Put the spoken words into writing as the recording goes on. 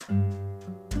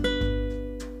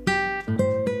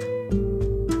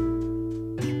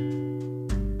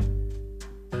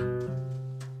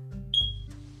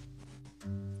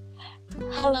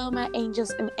Hello, my angels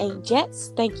and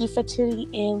angels. Thank you for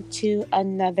tuning in to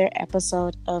another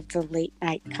episode of the Late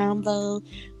Night Combo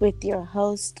with your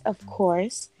host, of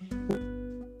course.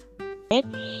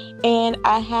 And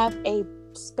I have a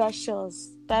special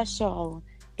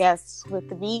guest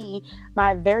with me,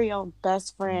 my very own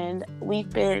best friend. We've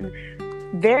been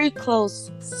very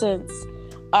close since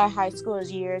our high school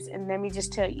years, and let me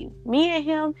just tell you, me and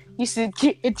him used to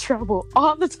get in trouble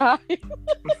all the time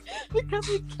because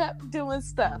we kept doing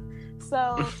stuff.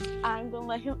 So I'm gonna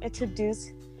let him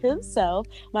introduce himself,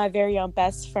 my very own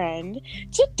best friend,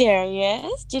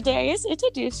 Jadarius. Jadarius,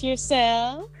 introduce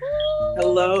yourself.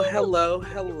 Hello. Hi,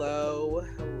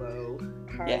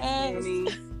 Yes. Tony.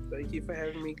 Thank you for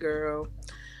having me, girl.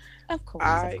 Of course.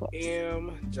 I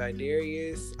am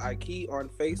Jadarius. I key on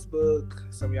Facebook.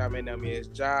 Some of y'all may know me as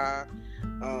Ja.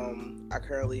 I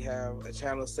currently have a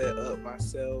channel set up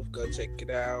myself. Go check it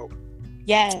out.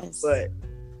 Yes. But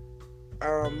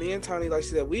me and Tony, like she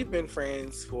said, we've been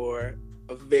friends for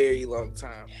a very long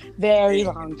time.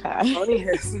 Long time. Tony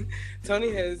has,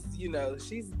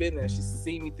 she's been there. She's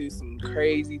seen me through some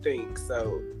crazy things.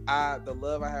 So the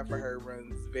love I have for her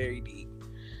runs very deep.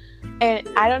 And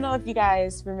I don't know if you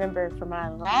guys remember from my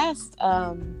last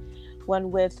one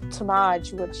with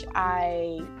Tamaj, which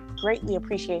I greatly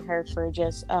appreciate her for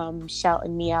just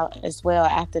shouting me out as well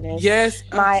after this. Yes,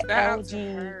 my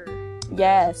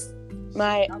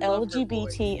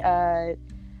LGBT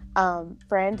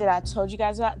friend that I told you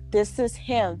guys about. This is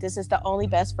him. This is the only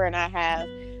best friend I have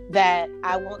that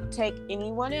I won't take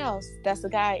anyone else. That's the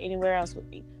guy anywhere else with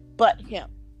me, but him.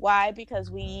 Why?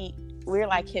 Because we're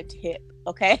like hip to hip.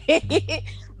 Okay.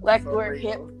 Like we're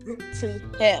hip to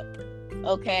hip.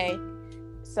 Okay.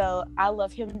 So I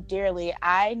love him dearly.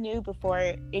 I knew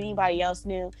before anybody else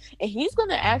knew. And he's going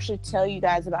to actually tell you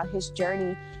guys about his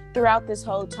journey throughout this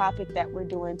whole topic that we're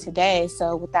doing today.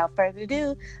 So without further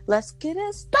ado, let's get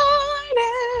it started.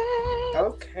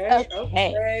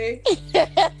 Okay.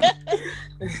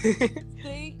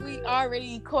 See, we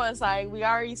already coincide. We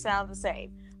already sound the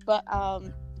same. But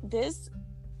this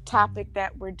topic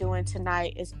that we're doing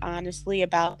tonight is honestly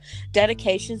about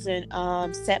dedications and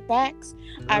setbacks.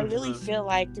 I really feel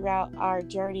like throughout our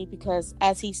journey, because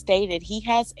as he stated, he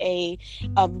has a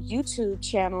YouTube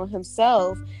channel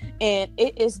himself, and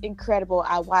it is incredible.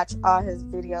 I watch all his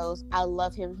videos. I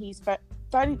love him. He's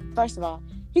funny. First of all,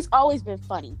 he's always been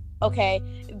funny. Okay,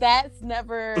 that's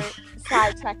never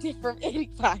sidetracked from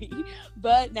anybody.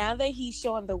 But now that he's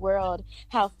showing the world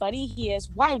how funny he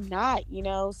is, why not?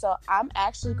 So I'm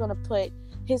actually going to put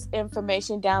his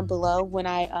information down below when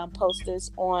I post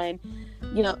this on,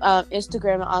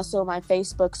 Instagram and also my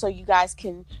Facebook, so you guys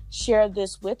can share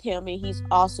this with him. And he's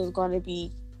also going to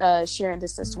be sharing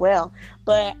this as well.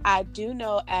 But I do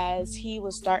know as he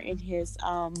was starting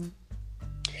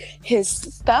his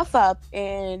stuff up,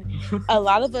 and a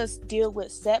lot of us deal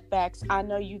with setbacks. I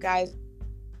know you guys,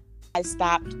 I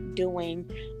stopped doing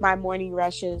my morning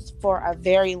rushes for a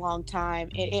very long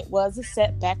time, and it was a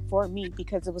setback for me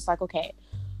because it was like, okay,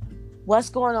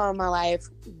 what's going on in my life?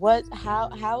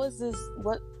 How is this?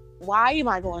 Why am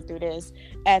I going through this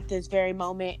at this very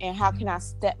moment? And how can I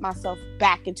step myself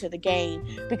back into the game?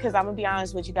 Because I'm gonna be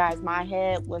honest with you guys, my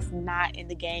head was not in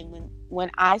the game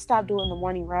when I stopped doing the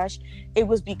morning rush. It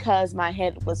was because my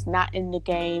head was not in the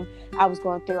game. I was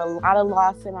going through a lot of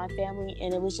loss in my family,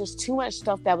 and it was just too much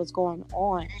stuff that was going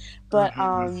on. But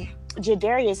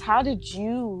Jadarius, how did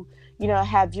you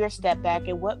have your step back,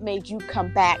 and what made you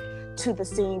come back to the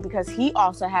scene? Because he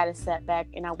also had a setback,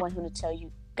 and I want him to tell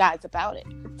you guys about it.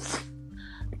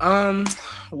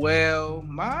 Well,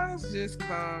 mine's just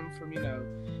come from,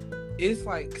 it's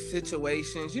like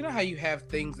situations. You know how you have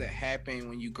things that happen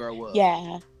when you grow up?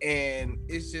 Yeah. And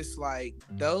it's just like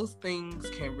those things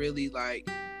can really like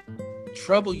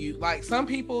trouble you. Like some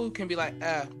people can be like,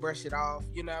 brush it off,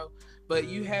 but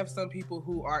you have some people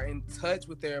who are in touch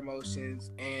with their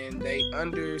emotions, and they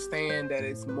understand that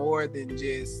it's more than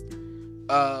just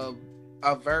a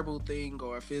verbal thing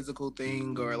or a physical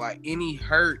thing, or like any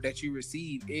hurt that you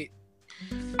receive.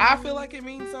 I feel like it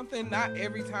means something, not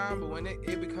every time, but when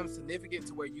it becomes significant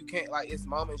to where you can't, like, it's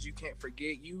moments you can't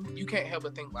forget, you can't help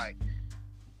but think like,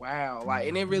 wow, like,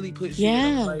 and it really puts you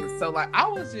in a place. So like I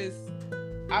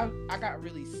got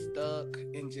really stuck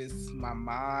in just my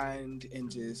mind and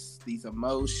just these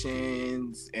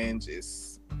emotions and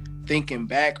just thinking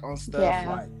back on stuff.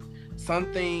 Like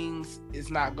some things it's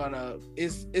not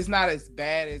as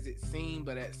bad as it seemed,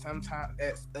 but at some time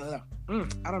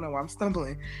I don't know why I'm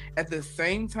stumbling. At the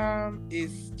same time,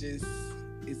 it's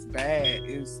bad.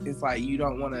 It's like you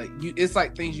don't want to. It's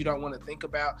like things you don't want to think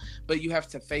about, but you have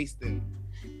to face them.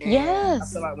 And I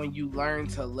Yes. feel like when you learn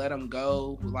to let them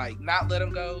go, like not let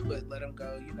them go, but let them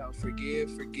go,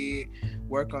 forgive, forget,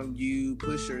 work on you,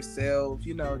 push yourself,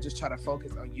 just try to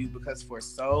focus on you, because for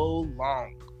so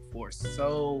long,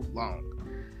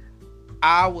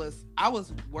 I was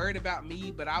worried about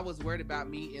me, but I was worried about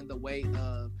me in the way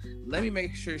of, let me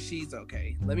make sure she's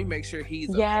okay. Let me make sure he's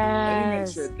okay. Let me make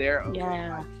sure they're okay.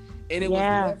 Yeah. And it was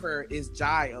never, is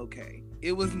Jai okay?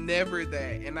 It was never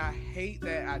that. And I hate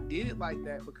that I did it like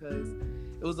that, because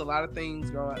it was a lot of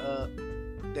things growing up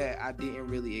that I didn't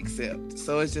really accept.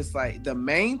 So it's just like the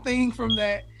main thing from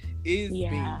that is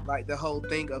being, like, the whole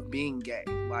thing of being gay.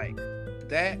 Like,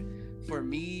 that for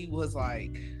me was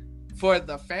like, for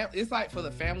the family, it's like for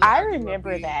the family. I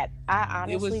remember that. I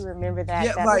honestly remember that.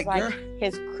 Yeah, that like, was like girl,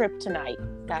 his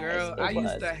kryptonite, guys. Girl, I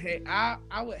used to hate. I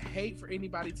would hate for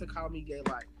anybody to call me gay.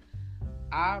 Like,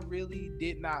 I really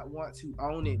did not want to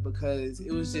own it, because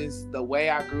it was just the way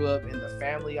I grew up and the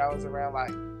family I was around.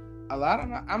 Like, a lot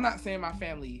of I'm not saying my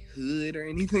family hood or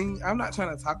anything. I'm not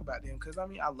trying to talk about them, because I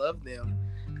love them,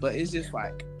 but it's just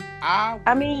like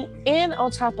and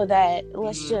on top of that,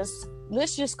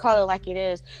 let's just call it like it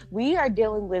is. We are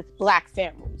dealing with Black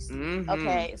families. Mm-hmm.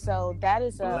 Okay, so that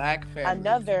is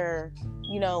another,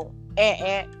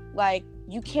 and like,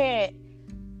 you can't.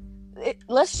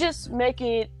 Let's just make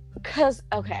it, because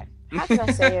okay, how can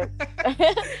I say it?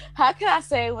 How can I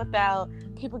say it without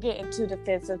people getting too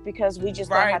defensive? Because we just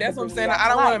right. That's what I'm saying. I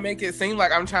don't want to make it seem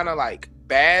like I'm trying to, like,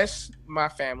 bash my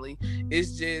family.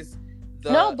 It's just.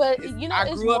 No, but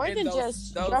it's more than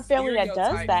just your family that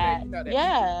does that.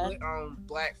 On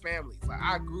Black families, like,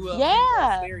 I grew up in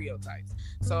those stereotypes,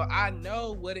 so I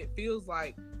know what it feels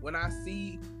like when I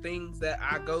see things that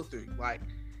I go through. Like,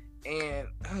 and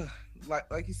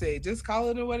like you said, just call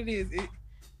it what it is.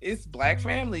 It's Black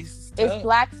families. It's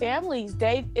Black families.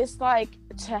 It's like,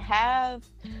 to have.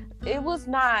 It was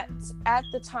not at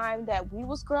the time that we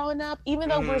was growing up. Even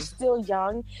though we're still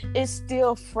young, it's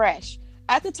still fresh.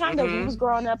 At the time that we was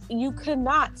growing up, you could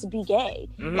not be gay.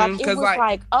 Like, it was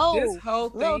like,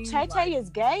 oh, little Tay is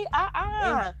gay?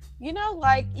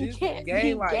 You can't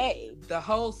be gay. The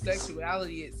whole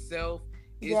sexuality itself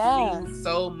is seen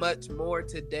so much more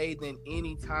today than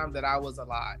any time that I was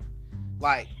alive.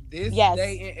 Like, this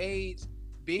day and age,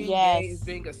 being gay is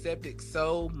being accepted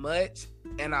so much,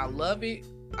 and I love it.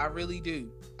 I really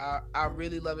do. I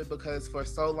really love it, because for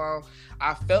so long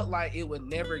I felt like it would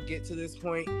never get to this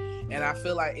point, and I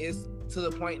feel like it's to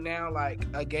the point now, like,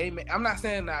 a gay man. I'm not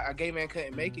saying that a gay man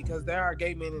couldn't make it, because there are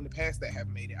gay men in the past that have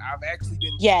made it. I've actually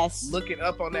been looking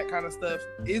up on that kind of stuff.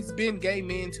 It's been gay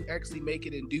men to actually make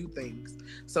it and do things.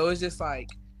 So it's just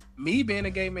like, me being a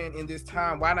gay man in this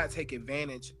time, why not take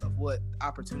advantage of what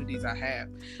opportunities I have?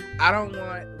 I don't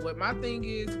want, what my thing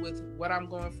is with what I'm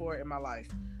going for in my life,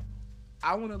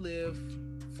 I want to live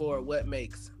for what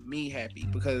makes me happy,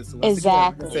 because once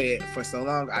again, like I said, for so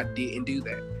long I didn't do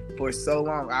that. For so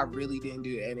long I really didn't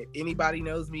do it. And if anybody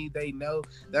knows me, they know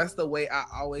that's the way I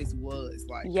always was.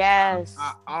 Like,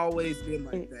 I always been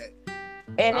like that.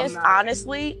 And it's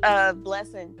honestly a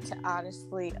blessing to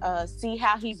honestly see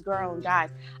how he's grown, guys.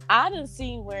 I done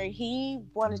seen where he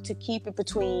wanted to keep it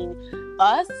between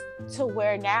us to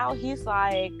where now he's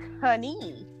like,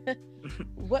 honey,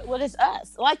 what is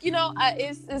us? Like,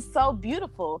 it's so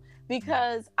beautiful,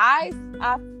 because I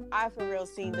for real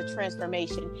seen the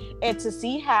transformation, and to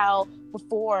see how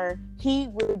before he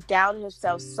would down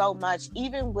himself so much,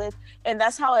 even with, and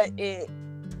that's how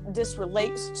this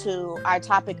relates to our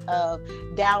topic of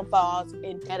downfalls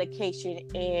and dedication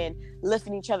and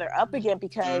lifting each other up again,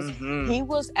 because he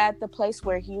was at the place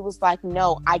where he was like,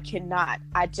 no, I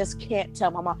just can't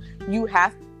tell my mom. You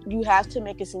have to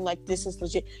make it seem like this is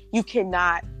legit. You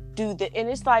cannot do that. And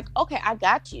it's like, okay, I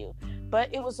got you. But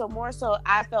it was more so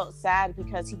I felt sad,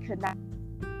 because he could not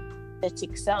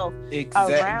self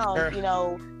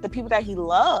around, the people that he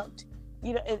loved.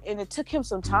 And it took him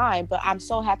some time, but I'm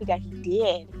so happy that he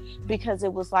did, because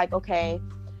it was like, okay,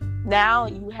 now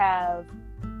you have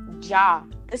Ja.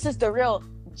 This is the real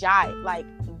Jai. Like,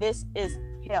 this is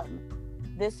him.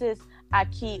 This is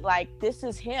Aki. Like, this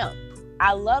is him.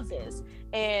 I love this.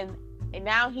 And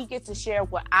now he gets to share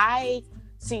what I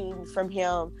seen from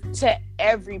him to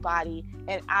everybody,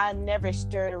 and I never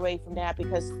stirred away from that,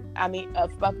 because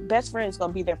a best friend is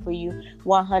gonna be there for you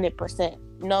 100%,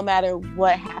 no matter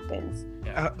what happens.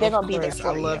 They're gonna be there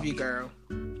for you. I love you, girl.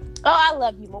 Oh, I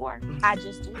love you more. I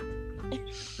just do.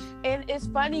 And it's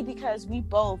funny, because we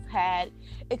both had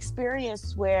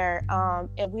experience where,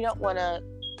 and we don't want to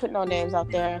put no names out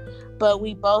there, but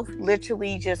we both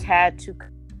literally just had to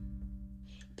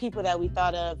people that we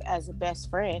thought of as a best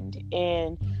friend,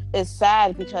 and it's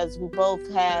sad because we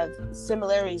both have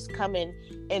similarities coming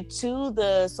into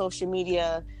the social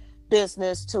media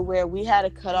business to where we had to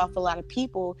cut off a lot of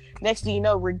people. Next thing you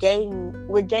know, we're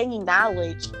gaining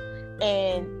knowledge,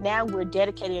 and now we're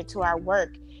dedicated to our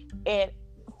work. And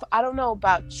I don't know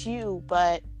about you,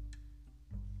 but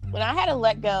when I had to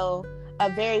let go a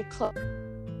very close,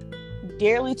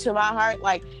 dearly to my heart,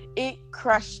 like, it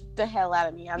crushed the hell out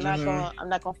of me. I'm not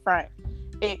gonna front.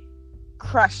 It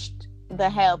crushed the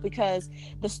hell, because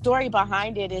the story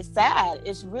behind it is sad.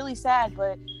 It's really sad,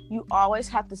 but you always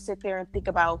have to sit there and think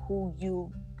about who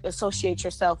you associate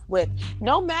yourself with.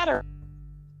 No matter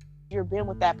you've been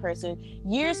with that person,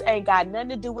 years ain't got nothing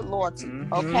to do with loyalty.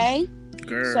 Okay?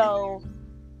 Girl. So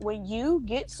when you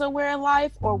get somewhere in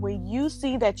life, or when you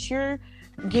see that you're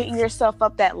getting yourself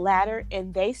up that ladder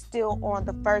and they still on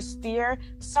the first steer,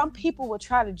 some people will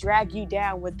try to drag you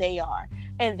down where they are.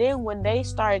 And then when they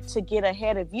start to get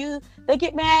ahead of you, they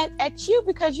get mad at you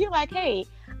because you're like, hey,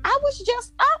 I was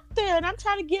just up there and I'm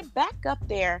trying to get back up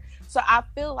there. So I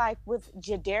feel like with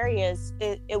Jadarius,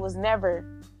 it was never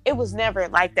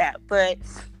like that. But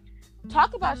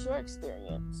talk about your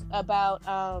experience about,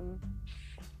 I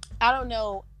don't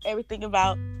know everything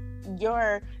about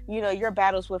your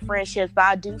battles with friendships, but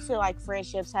I do feel like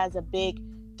friendships has a big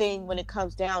thing when it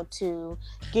comes down to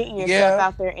getting yourself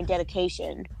out there and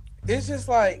dedication. It's just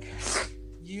like it's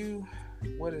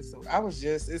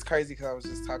crazy because I was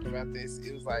just talking about this.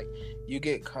 It was like you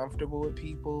get comfortable with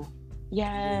people.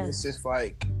 Yes. It's just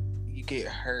like you get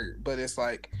hurt, but it's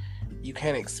like you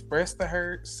can't express the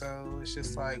hurt, so it's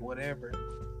just like whatever.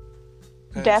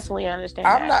 Definitely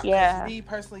understand Me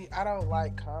personally, I don't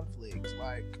like conflict.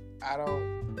 Like, I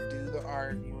don't do the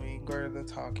arguing or the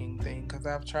talking thing because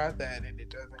I've tried that and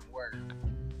it doesn't work.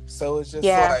 So it's just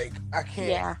like I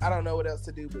can't. I don't know what else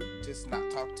to do but just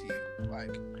not talk to you.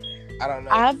 Like, I don't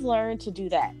know. I've learned to do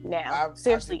that now.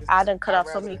 Seriously, I done cut off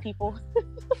so many people.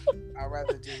 I'd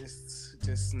rather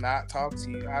just not talk to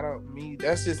you.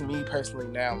 That's just me personally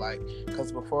now. Like,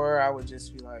 because before I would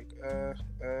just be like,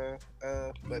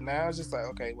 but now it's just like,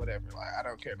 okay, whatever. Like, I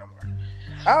don't care no more.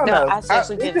 I don't know. I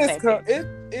seriously did the same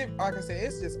thing. Like I said,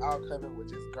 it's just all coming with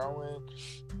just growing.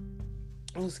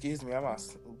 Oh, excuse me, I'm a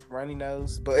runny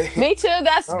nose, but me too.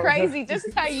 That's crazy. Just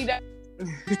to tell you that.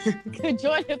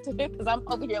 Join him to because I'm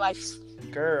over here like,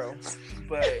 girl.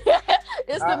 But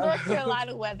it's the North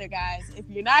Carolina weather, guys. If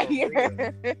you're not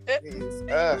here, it's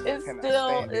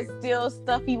still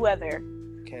stuffy weather.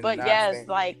 But yes,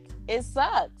 like, it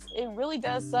sucks. It really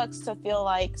does sucks to feel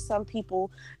like some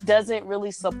people doesn't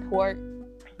really support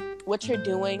what you're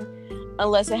doing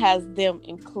unless it has them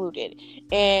included.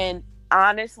 And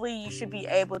honestly, you should be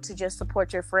able to just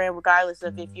support your friend regardless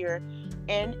of if you're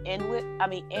in it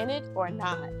or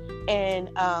not. And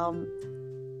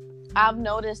I've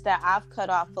noticed that I've cut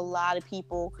off a lot of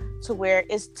people to where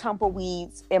it's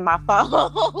tumbleweeds in my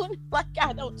phone. Like,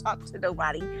 I don't talk to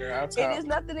nobody. It is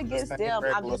nothing against them.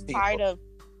 I'm just tired of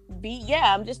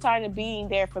being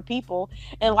there for people.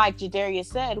 And like Jadarius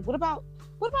said, what about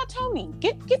Tony?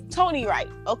 Get Tony right,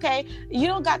 okay? You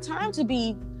don't got time to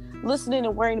be listening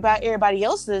and worrying about everybody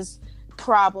else's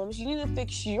problems. You need to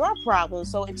fix your problems.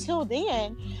 So until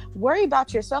then, worry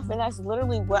about yourself. And that's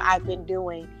literally what I've been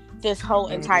doing this whole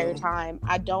entire time.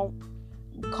 I don't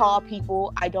call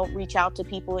people. I don't reach out to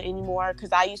people anymore,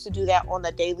 because I used to do that on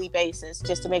a daily basis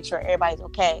just to make sure everybody's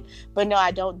okay. But no, I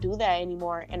don't do that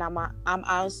anymore. And I'm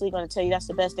honestly going to tell you that's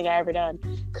the best thing I ever done,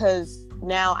 because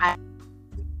now I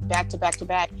back to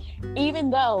back. Even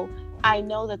though I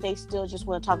know that they still just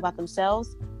want to talk about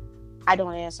themselves, I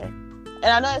don't answer. And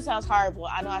I know it sounds horrible.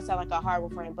 I know I sound like a horrible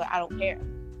friend, but I don't care.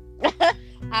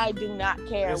 I do not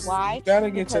care. Why? You gotta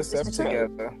get yourself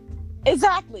together.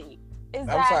 Exactly. I'm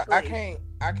sorry.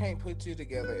 I can't put you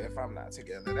together if I'm not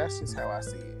together. That's just how I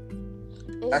see it.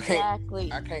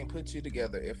 Exactly. I can't put you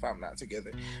together if I'm not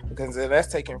together, because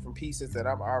that's taken from pieces that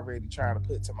I'm already trying to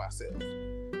put to myself.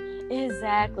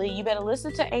 Exactly. You better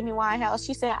listen to Amy Winehouse.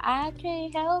 She said, "I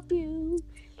can't help you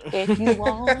if you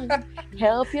won't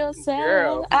help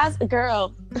yourself."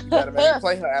 Girl. You better make me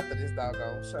play her after this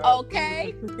doggone show.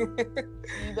 Okay. You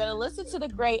better listen to the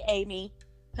great Amy,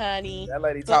 honey. That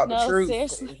lady talk the truth.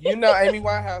 Seriously. You know Amy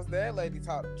Winehouse, that lady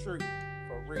talk the truth.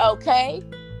 For real. Okay.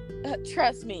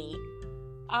 Trust me.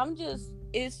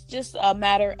 It's just a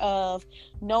matter of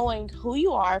knowing who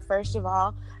you are, first of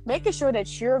all, making sure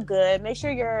that you're good, make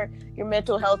sure your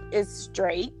mental health is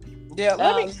straight. Yeah,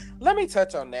 let me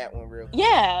touch on that one real quick.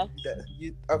 Yeah.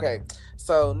 Okay,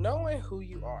 so knowing who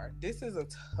you are, this is a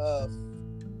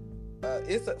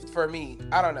for me,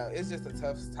 I don't know, it's just a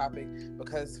tough topic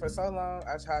because for so long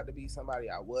I tried to be somebody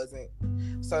I wasn't.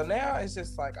 So now it's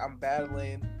just like I'm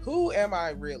battling, who am I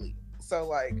really? So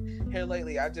like here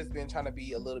lately I've just been trying to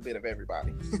be a little bit of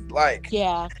everybody. Like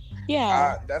yeah.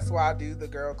 That's why I do the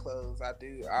girl clothes. I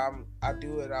do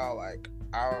it all. Like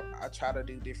I try to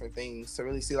do different things to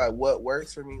really see like what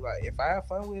works for me. Like if I have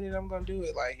fun with it, I'm gonna do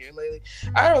it. Like here lately,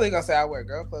 I don't really gonna say I wear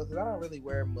girl clothes because I don't really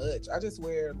wear much. I just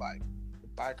wear like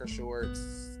biker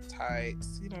shorts,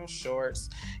 tights, shorts,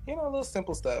 little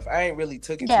simple stuff. I ain't really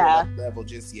took it to another level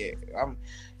just yet. I'm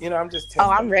just testing. Oh,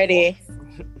 I'm ready.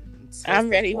 I'm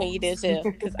ready when you do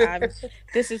too, because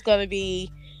this is gonna be,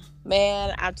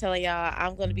 man, I'm telling y'all,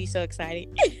 I'm gonna be so excited.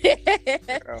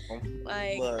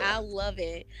 I love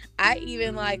it. I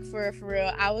even like for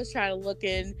real, I was trying to look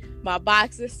in my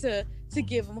boxes to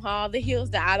give them all the heels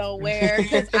that I don't wear,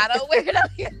 because I don't wear no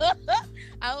heels.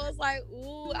 I was like,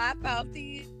 ooh, I found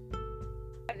these.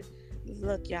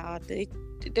 Look, y'all, they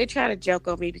try to joke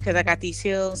on me because I got these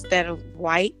heels that are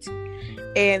white,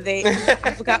 and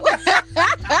I forgot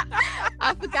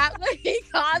I forgot what he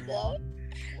called them.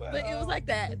 Well, but it was like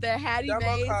the Hattie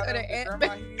Mays or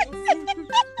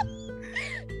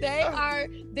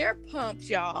they're pumps,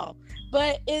 y'all.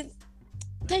 But they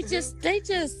just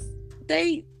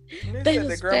the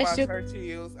grandma church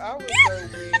heels. I was so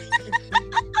weak.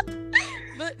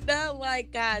 But no,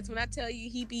 like, guys, when I tell you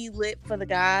he be lit for the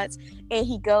gods and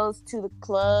he goes to the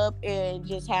club and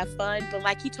just have fun, but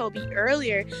like he told me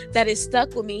earlier that it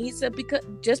stuck with me. He said,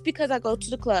 because I go to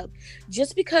the club,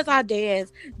 just because I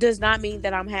dance does not mean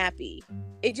that I'm happy.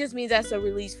 It just means that's a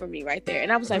release for me right there.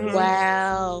 And I was like,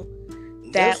 wow,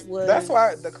 that's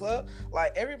why the club,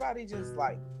 like, everybody just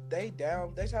like they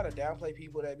try to downplay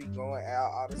people that be going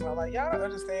out all the time. Like, y'all don't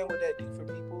understand what that do for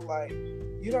people. Like,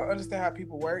 you don't understand how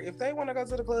people work. If they want to go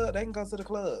to the club, they can go to the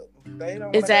club. If they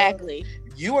don't exactly.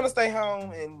 You want to stay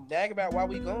home and nag about why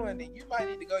we going, then you might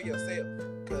need to go yourself.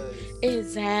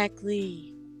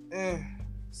 Exactly.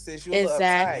 Since you're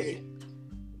uptight.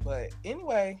 But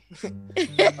anyway.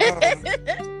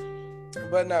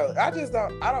 But no, I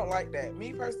don't like that.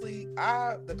 Me personally,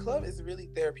 the club is really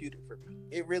therapeutic for me.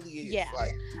 It really is. Yeah.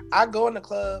 Like, I go in the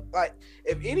club, like,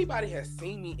 if anybody has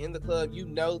seen me in the club, you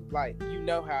know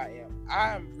how I am.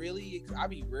 I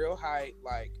be real hype.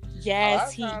 Like,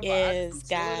 yes, he is,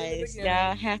 guys.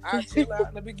 Y'all have to I chill out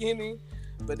in the beginning,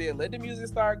 but then let the music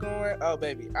start going. Oh,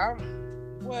 baby, I'm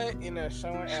in there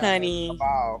showing out.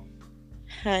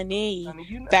 Honey,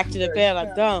 back to the bed.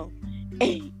 I don't.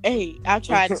 Hey, I'm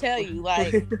trying to tell you,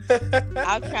 like,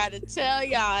 I'm trying to tell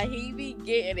y'all, he be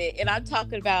getting it, and I'm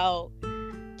talking about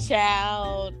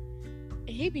child.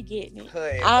 He be getting it.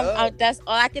 That's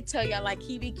all I can tell y'all. Like,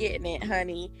 he be getting it,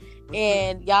 honey.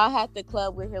 And y'all have to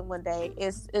club with him one day.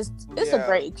 It's a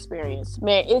great experience,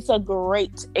 man. It's a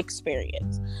great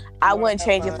experience. I wouldn't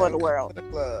change it for the world. The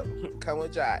club. Come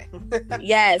with Jai.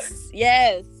 Yes.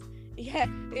 Yeah.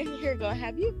 Here go.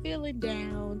 Have you feeling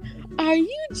down? Are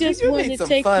you just want to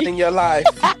take fun in your life?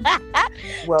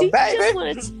 Well, do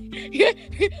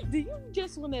you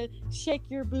just want to shake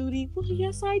your booty? Well,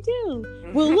 yes, I do.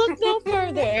 Well, look no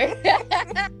further.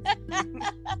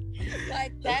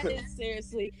 Like, that is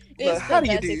seriously, it's the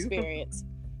best experience.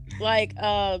 Like,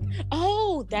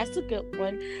 that's a good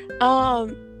one.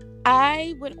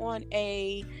 I went on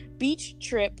a beach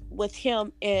trip with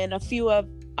him and a few of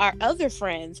our other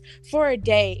friends for a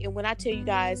day, and when I tell you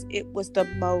guys, it was the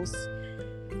most,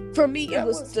 for me, it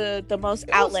was the most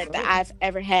outlet that I've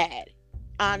ever had.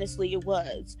 Honestly, it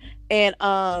was. And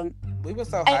we were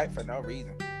so hyped for no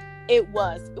reason. It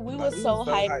was. We were so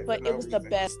hyped, but it was the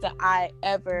best that I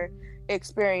ever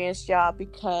experienced, y'all,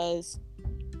 because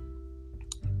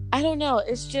I don't know,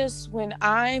 it's just when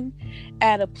I'm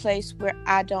at a place where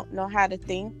I don't know how to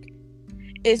think.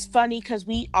 It's funny because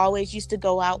we always used to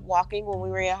go out walking when we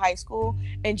were in high school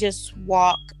and just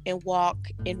walk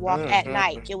at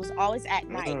night. It was always at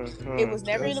night. It was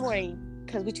never in the morning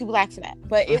because we're too black for that.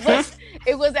 But it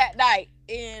was at night,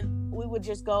 and we would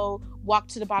just go walk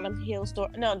to the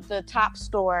the top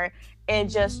store, and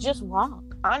just walk,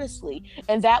 honestly.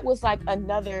 And that was like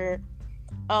another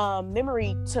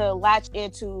memory to latch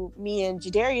into me and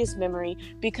Jadarius' memory,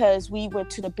 because we went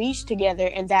to the beach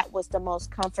together, and that was the most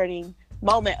comforting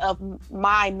moment of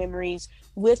my memories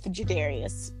with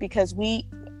Jadarius, because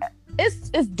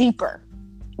it's deeper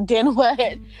than what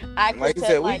I could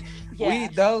tell. We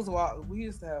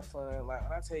used to have fun. Like,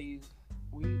 when I tell you,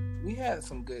 we had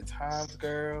some good times,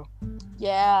 girl.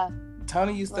 Yeah.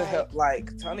 Tony used to help.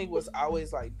 Like, Tony was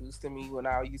always like boosting me when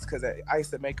I used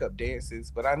to make up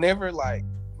dances, but I never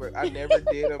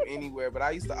did them anywhere. But I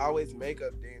used to always make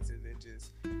up dances and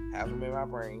just have them in my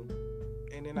brain.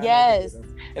 and then I never Yes. did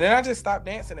them. And then I just stopped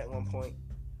dancing at one point.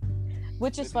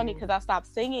 Which is funny because I stopped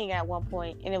singing at one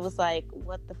point, and it was like,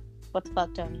 what the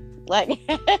fuck, Tony? Like,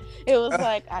 it was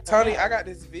like, Tony, I got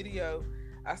this video.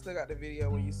 I still got the video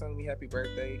when you sung me "Happy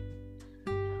Birthday."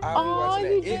 I'll be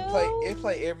watching that. It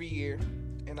play every year,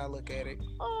 and I look at it.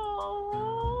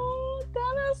 Oh,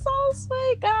 that is so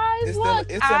sweet, guys. It's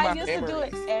Look, I used memories.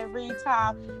 to do it every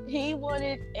time he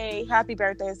wanted a happy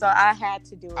birthday, so I had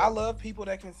to do it. I love people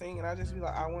that can sing, and I just be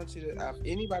like, I want you to. If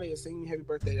anybody to sing me "Happy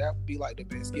Birthday," that would be like the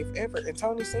best gift ever. And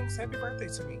Tony sings "Happy Birthday"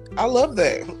 to me. I love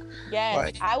that. Yes,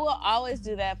 like, I will always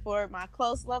do that for my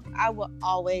close love. I will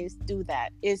always do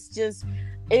that. It's just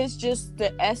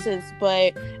the essence.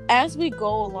 But as we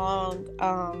go along,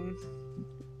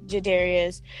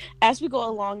 Jadarius, as we go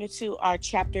along into our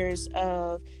chapters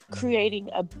of creating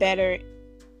a better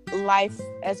life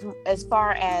as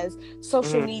far as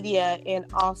social media and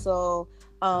also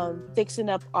fixing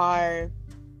up our,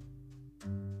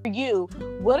 for you,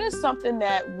 what is something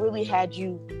that really had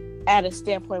you at a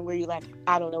standpoint where you're like,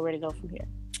 I don't know where to go from here?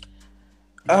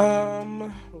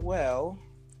 Well,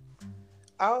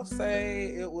 I'll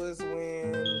say it was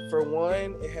when, for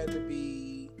one, it had to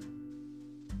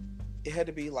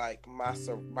be like my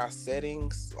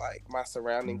settings, like my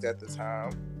surroundings at the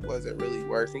time wasn't really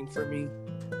working for me.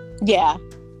 Yeah.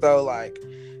 So like,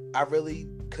 I really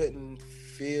couldn't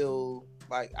feel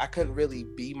like I couldn't really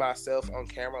be myself on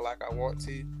camera like I want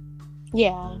to.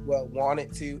 Yeah. Well,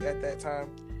 wanted to at that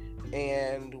time.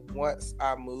 And once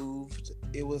I moved,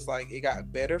 it was like it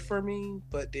got better for me.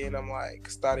 But then I'm like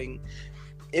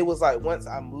it was like once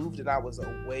I moved and I was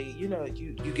away, you know,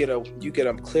 you get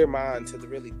a clear mind to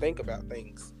really think about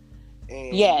things.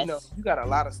 And yes. You know, you got a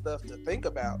lot of stuff to think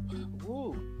about.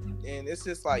 Woo. And it's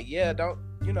just like, yeah, don't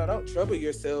trouble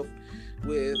yourself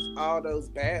with all those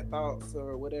bad thoughts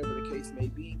or whatever the case may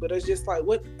be. But it's just like,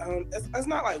 what it's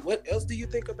not like what else do you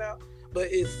think about? But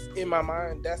it's in my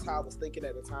mind, that's how I was thinking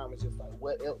at the time. It's just like,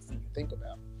 what else do you think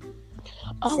about?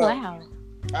 Oh, so, wow.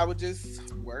 I would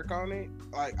just work on it.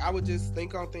 Like, I would just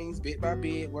think on things bit by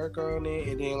bit, work on it.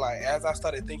 And then, like, as I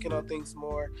started thinking on things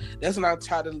more, that's when I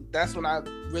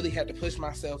really had to push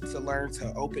myself to learn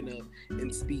to open up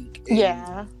and speak.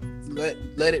 And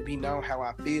let it be known how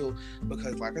I feel.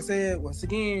 Because, like I said, once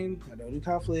again, I don't do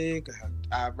conflict.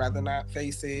 I'd rather not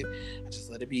face it. I just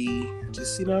let it be.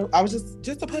 Just, you know, I was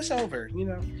just a pushover, you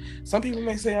know. Some people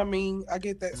may say I'm mean. I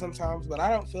get that sometimes, but I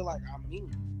don't feel like I'm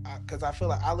mean. Because I feel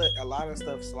like I let a lot of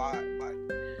stuff slide, like,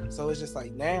 so it's just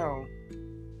like now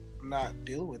I'm not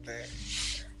dealing with that.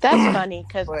 That's funny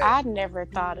because I never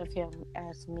thought of him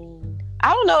as mean.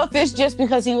 I don't know if it's just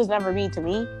because he was never mean to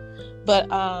me, but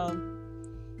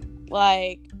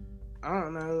like, I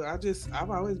don't know. I've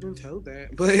always been told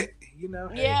that, but you know,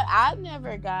 yeah, I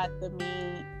never got the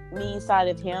mean side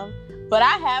of him, but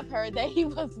I have heard that he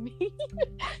was mean. You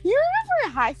remember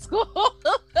in high school?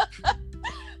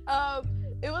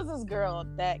 It was this girl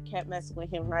that kept messing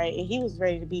with him, right? And he was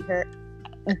ready to be her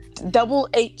double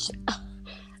SS.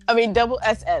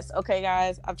 Okay,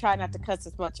 guys, I'm trying not to cuss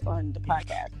as much on the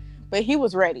podcast, but he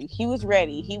was ready. He was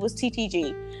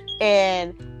TTG,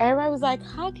 and everybody was like,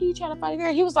 "How can you try to fight a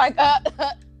girl?" He was like,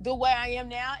 "The way I am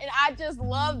now," and I just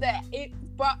love that. It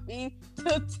brought me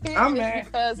to tears. I'm mad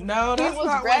because he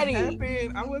was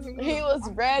ready. I wasn't. He was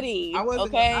ready. I wasn't.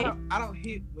 Okay. I don't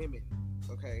hit women.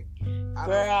 Okay.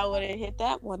 Girl, I would have hit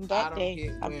that one that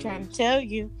day. I'm trying to tell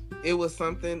you. It was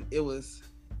something.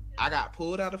 I got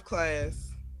pulled out of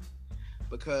class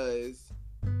because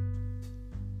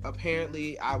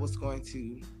apparently I was going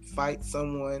to fight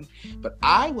someone, but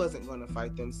I wasn't going to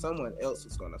fight them. Someone else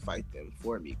was going to fight them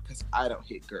for me because I don't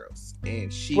hit girls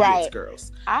and she hits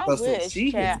girls. Since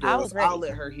she hits girls, I'll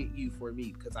let her hit you for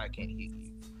me because I can't hit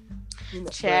you. You know,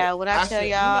 Chad, what I tell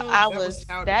y'all, I was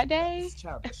that day.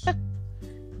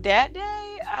 That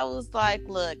day, I was like,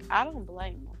 look, I don't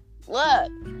blame him.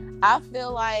 Look, I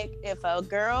feel like if a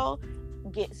girl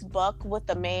gets bucked with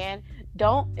a man,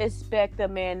 don't expect the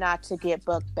man not to get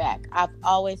bucked back. I've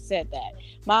always said that.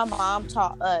 My mom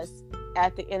taught us,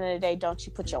 at the end of the day, don't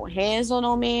you put your hands on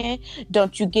no man.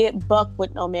 Don't you get bucked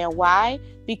with no man. Why?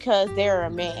 Because they're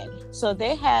a man. So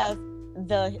they have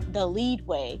the lead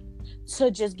way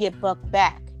to just get bucked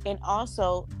back. And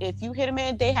also, if you hit a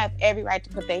man, they have every right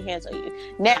to put their hands on you.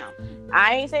 Now,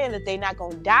 I ain't saying that they're not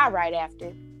going to die right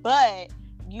after, but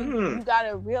you got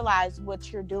to realize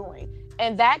what you're doing.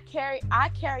 And I carry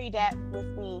that with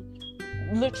me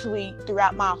literally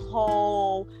throughout my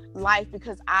whole life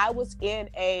because I was in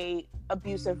a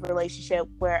abusive relationship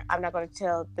where I'm not going to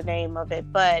tell the name of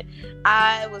it, but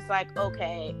I was like,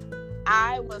 okay,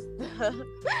 I was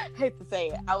hate to say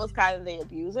it, I was kind of the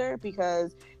abuser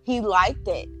because he liked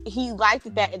it. He liked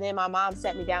it that, and then my mom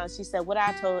sat me down and she said, what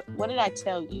did I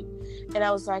tell you? And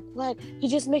I was like, what? He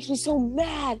just makes me so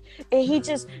mad. And he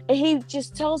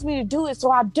just tells me to do it,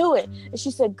 so I do it. And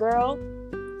she said, girl,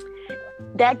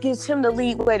 that gives him the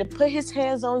lead way to put his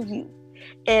hands on you.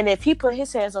 And if he put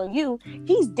his hands on you,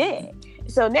 he's dead.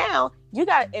 So now you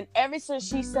got, and ever since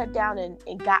she sat down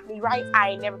and got me right, I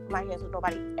ain't never put my hands with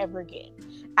nobody ever again.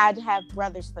 I'd have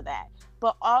brothers for that.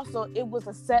 But also it was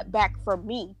a setback for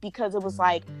me, because it was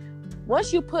like,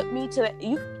 once you put me to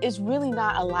it's really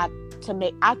not a lot to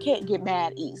make. I can't get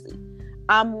mad easily.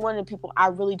 I'm one of the people, I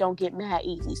really don't get mad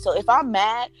easy. So if I'm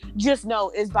mad, just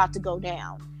know it's about to go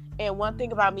down. And one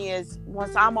thing about me is,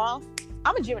 once I'm off,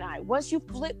 I'm a Gemini. Once you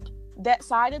flip that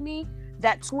side of me,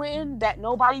 that twin that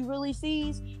nobody really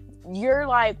sees, you're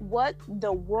like, what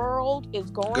the world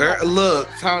is going girl, on? Look,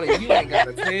 Tony, you ain't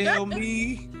gotta tell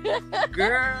me.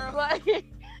 Girl. Like,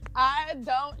 I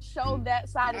don't show that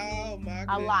side of me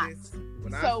a lot.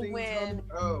 So when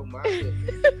oh my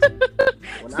goodness.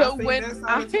 When so I seen when that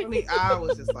side of Tony, I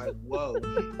was just like, whoa.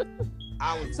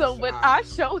 I was so when I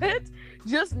show it,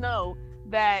 just know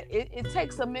that it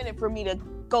takes a minute for me to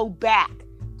go back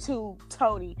to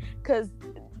Tony, because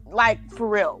like, for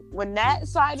real, when that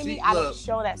side of me, I don't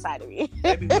show that side of me.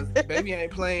 baby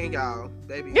ain't playing, y'all.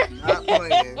 Baby is not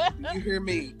playing. You hear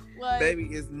me? Like, baby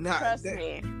is not. Trust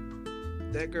me.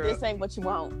 That girl. This ain't what you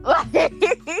want. That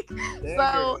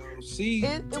girl,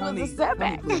 it was a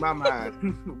setback. Blew my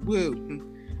mind.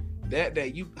 Woo.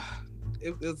 That you.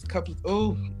 It was a couple.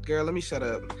 Oh, girl, let me shut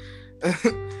up.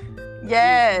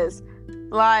 Yes.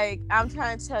 Like, I'm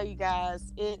trying to tell you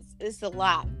guys, it's a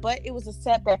lot, but it was a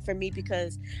setback for me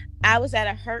because I was at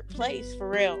a hurt place, for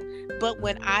real. But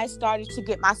when I started to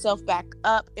get myself back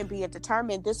up and being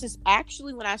determined, this is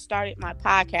actually when I started my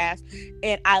podcast,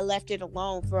 and I left it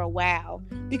alone for a while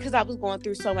because I was going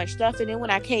through so much stuff. And then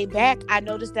when I came back, I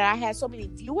noticed that I had so many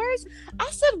viewers. I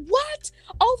said, what?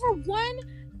 Over one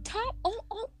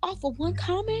off of one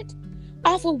comment,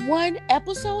 off of one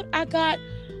episode, I got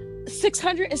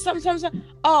 600 and sometimes,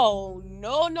 oh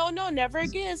no, never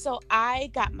again. So I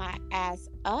got my ass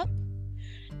up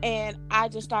and I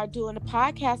just started doing the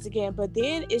podcast again. But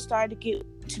then it started to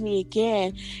get to me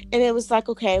again, and it was like,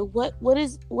 okay, what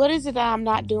is it that I'm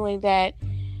not doing that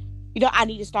I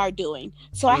need to start doing?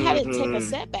 So I had to take a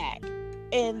setback,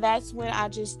 and that's when I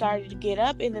just started to get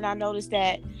up. And then I noticed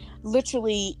that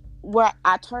literally where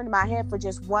I turned my head for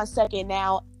just 1 second,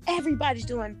 now everybody's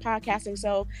doing podcasting.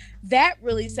 So that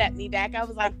really set me back. I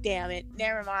was like, damn it,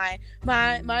 never mind.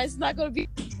 Mine's not going to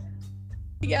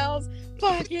be else.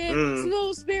 Fucking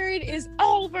Smooth Spirit is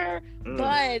over.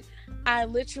 But I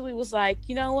literally was like,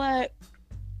 you know what?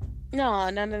 No,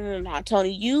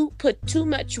 Tony, you put too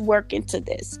much work into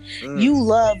this. You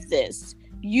love this.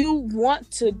 You want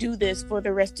to do this for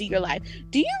the rest of your life.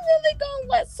 Do you really gonna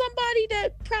let somebody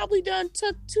that probably done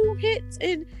took 2 hits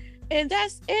and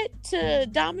that's it to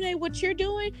dominate what you're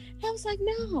doing? And I was like,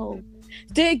 no.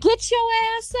 Then get your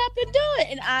ass up and do it.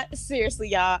 And I seriously,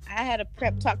 y'all, I had to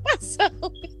prep talk myself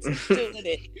into doing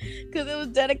it because it was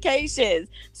dedication.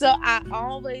 So I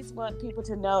always want people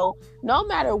to know, no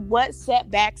matter what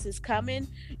setbacks is coming,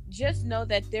 just know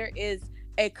that there is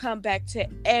a comeback to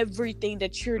everything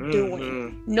that you're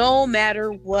doing, no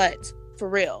matter what, for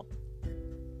real.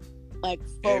 Like,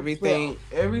 for everything.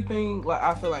 Real. Like,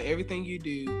 I feel like everything you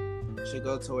do should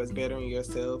go towards bettering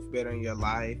yourself, bettering your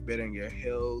life, bettering your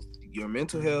health, your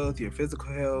mental health, your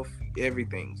physical health,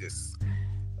 everything.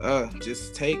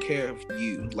 Just take care of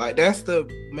you. Like, that's the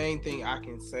main thing I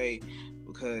can say,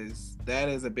 because that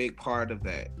is a big part of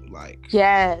that. Like,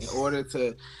 yes, in order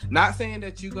to, not saying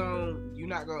that you're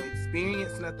not gonna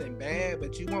experience nothing bad,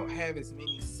 but you won't have as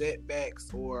many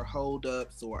setbacks or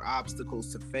holdups or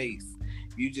obstacles to face.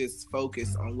 You just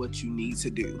focus on what you need to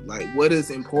do, like what is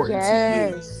important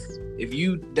to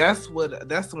you. That's one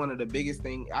of the biggest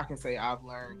things I can say I've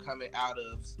learned coming out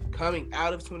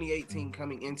of 2018,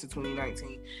 coming into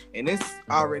 2019, and it's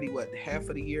already half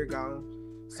of the year gone.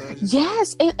 So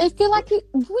yes, it feel like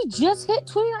we just hit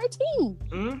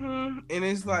 2019. And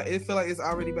it's like, it feel like it's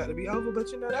already about to be over, but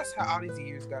that's how all these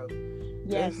years go.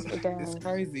 Yes, it does. It's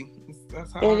crazy.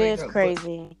 That's how it is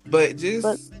crazy. But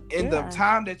the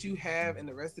time that you have in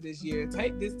the rest of this year,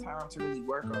 take this time to really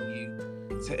work on you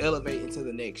to elevate into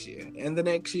the next year and the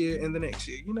next year and the next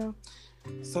year.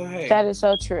 So hey, that is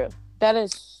so true. That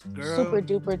is super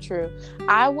duper true.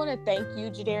 I want to thank you,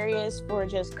 Jadarius, for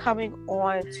just coming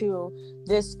on to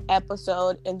this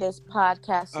episode and this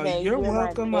podcast today. You're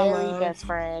welcome, my very best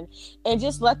friend. And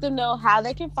just let them know how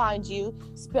they can find you.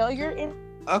 Spell your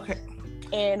okay.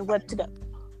 And what to go.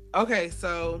 Okay,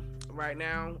 so right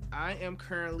now. I am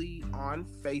currently on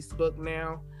Facebook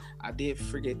now. I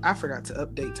forgot to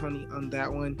update Tony on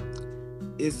that one.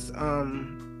 It's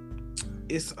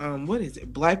what is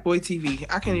it? Black Boy TV.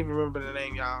 I can't even remember the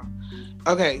name, y'all.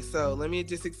 Okay, so let me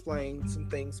just explain some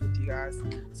things with you guys.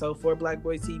 So for Black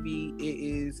Boy TV, it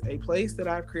is a place that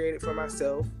I've created for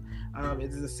myself.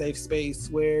 It is a safe space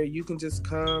where you can just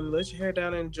come, let your hair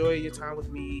down, and enjoy your time with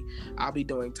me. I'll be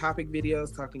doing topic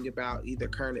videos talking about either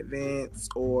current events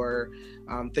or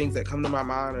things that come to my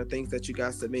mind or things that you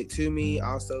guys submit to me.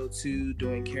 Also, to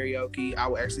doing karaoke. I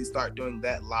will actually start doing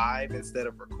that live instead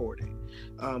of recording.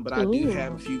 But I do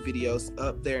have a few videos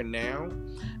up there now.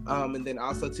 And then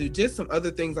also, to just some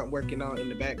other things I'm working on in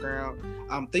the background.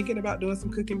 I'm thinking about doing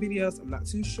some cooking videos. I'm not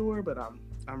too sure, but I'm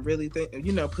really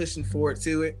pushing forward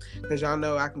to it, because y'all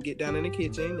know I can get down in the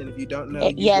kitchen, and if you don't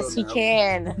know, yes, he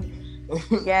can.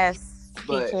 Yes,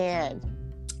 he can.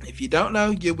 If you don't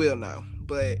know, you will know.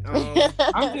 But I'm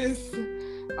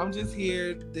just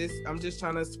here. I'm just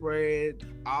trying to spread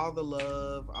all the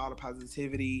love, all the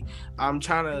positivity. I'm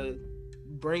trying to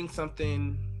bring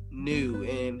something new,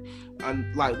 and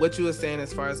like what you were saying,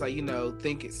 as far as like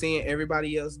seeing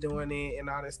everybody else doing it and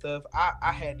all that stuff.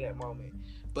 I had that moment.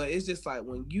 But it's just like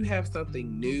when you have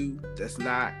something new that's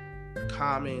not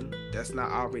common, that's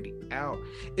not already out,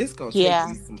 it's gonna take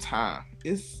you some time.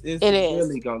 It's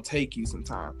really gonna take you some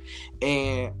time.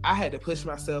 And I had to push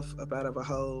myself up out of a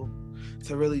hole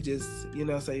to really just,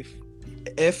 say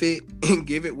F it and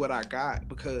give it what I got,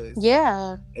 because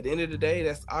at the end of the day,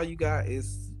 that's all you got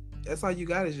is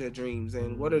your dreams.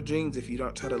 And what are dreams if you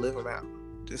don't try to live them out?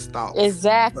 Just thoughts.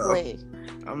 Exactly.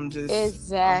 So, I'm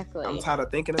tired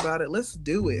of thinking about it. Let's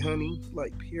do it, honey.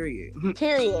 Like, period.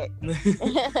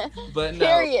 But no.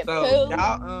 Period. So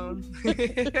y'all,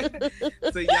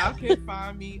 so y'all can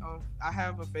find me on. I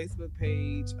have a Facebook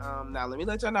page. Now let me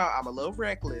let y'all know I'm a little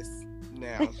reckless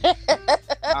now.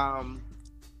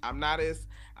 I'm not as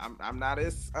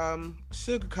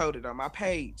sugar-coated on my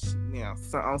page now,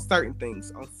 so on certain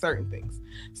things.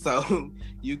 So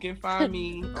you can find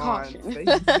me on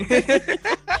Facebook.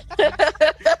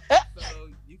 So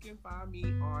you can find me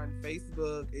on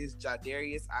Facebook. It's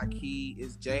Jadarius Aki.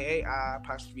 It's JAI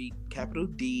capital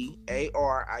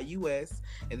DARIUS,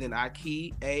 and then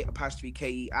Aki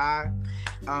KEI.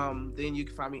 Then you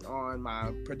can find me on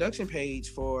my production page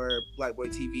for Black Boy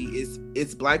TV.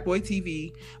 It's Black Boy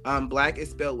TV. Black is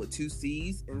spelled with 2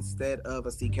 C's instead of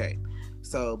a CK.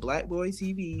 So Black Boy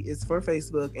TV is for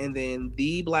Facebook, and then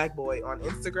The Black Boy on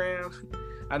Instagram.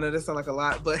 I know that sounds like a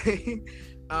lot, but hey,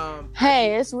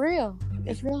 it's real.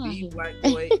 It's real. The Black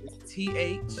Boy is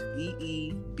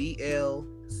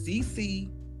TheeBLCC.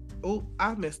 Oh,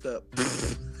 I messed up.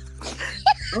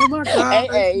 Oh my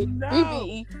God. Hey,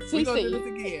 no. We're gonna do this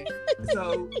again.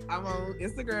 So I'm on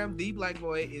Instagram. The Black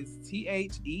Boy is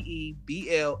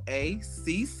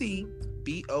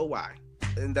TheeBlackCCBoy.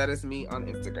 And that is me on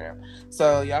Instagram.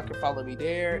 So y'all can follow me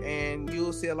there, and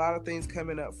you'll see a lot of things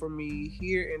coming up for me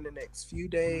here in the next few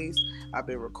days. I've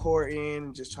been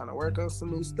recording, just trying to work on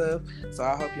some new stuff. So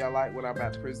I hope y'all like what I'm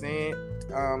about to present.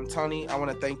 Tony, I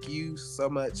want to thank you so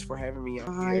much for having me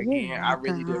on here again. I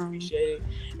really do appreciate it.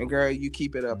 And girl, you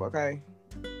keep it up, okay?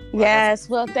 Yes.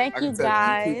 Well, thank you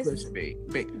guys. You keep pushing,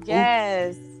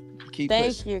 yes.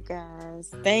 Thank you guys.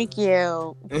 Thank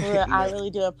you. I really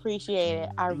do appreciate it.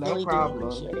 I really do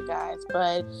appreciate it, guys.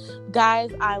 But guys,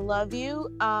 I love you.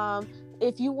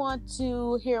 If you want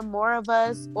to hear more of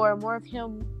us or more of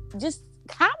him, just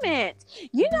comment.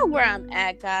 You know where I'm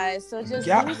at, guys. So just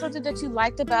give me something that you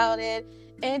liked about it.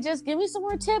 And just give me some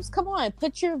more tips. Come on,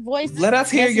 put your voice. Let us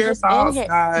hear your thoughts,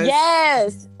 guys.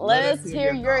 Yes, let us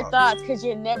hear your thoughts, because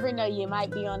you never know, you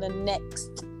might be on the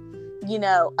next,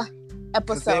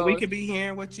 episode. We could be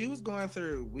hearing what you was going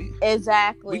through.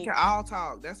 Exactly. We can all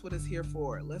talk. That's what it's here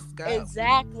for. Let's go.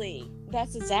 Exactly.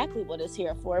 That's exactly what it's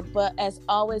here for. But as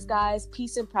always, guys,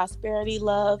 peace and prosperity,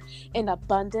 love and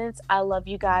abundance. I love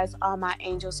you guys, all my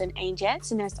angels and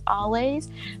angels. And as always,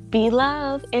 be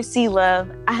love and see love.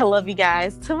 I love you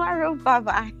guys. Tomorrow.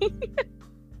 Bye-bye.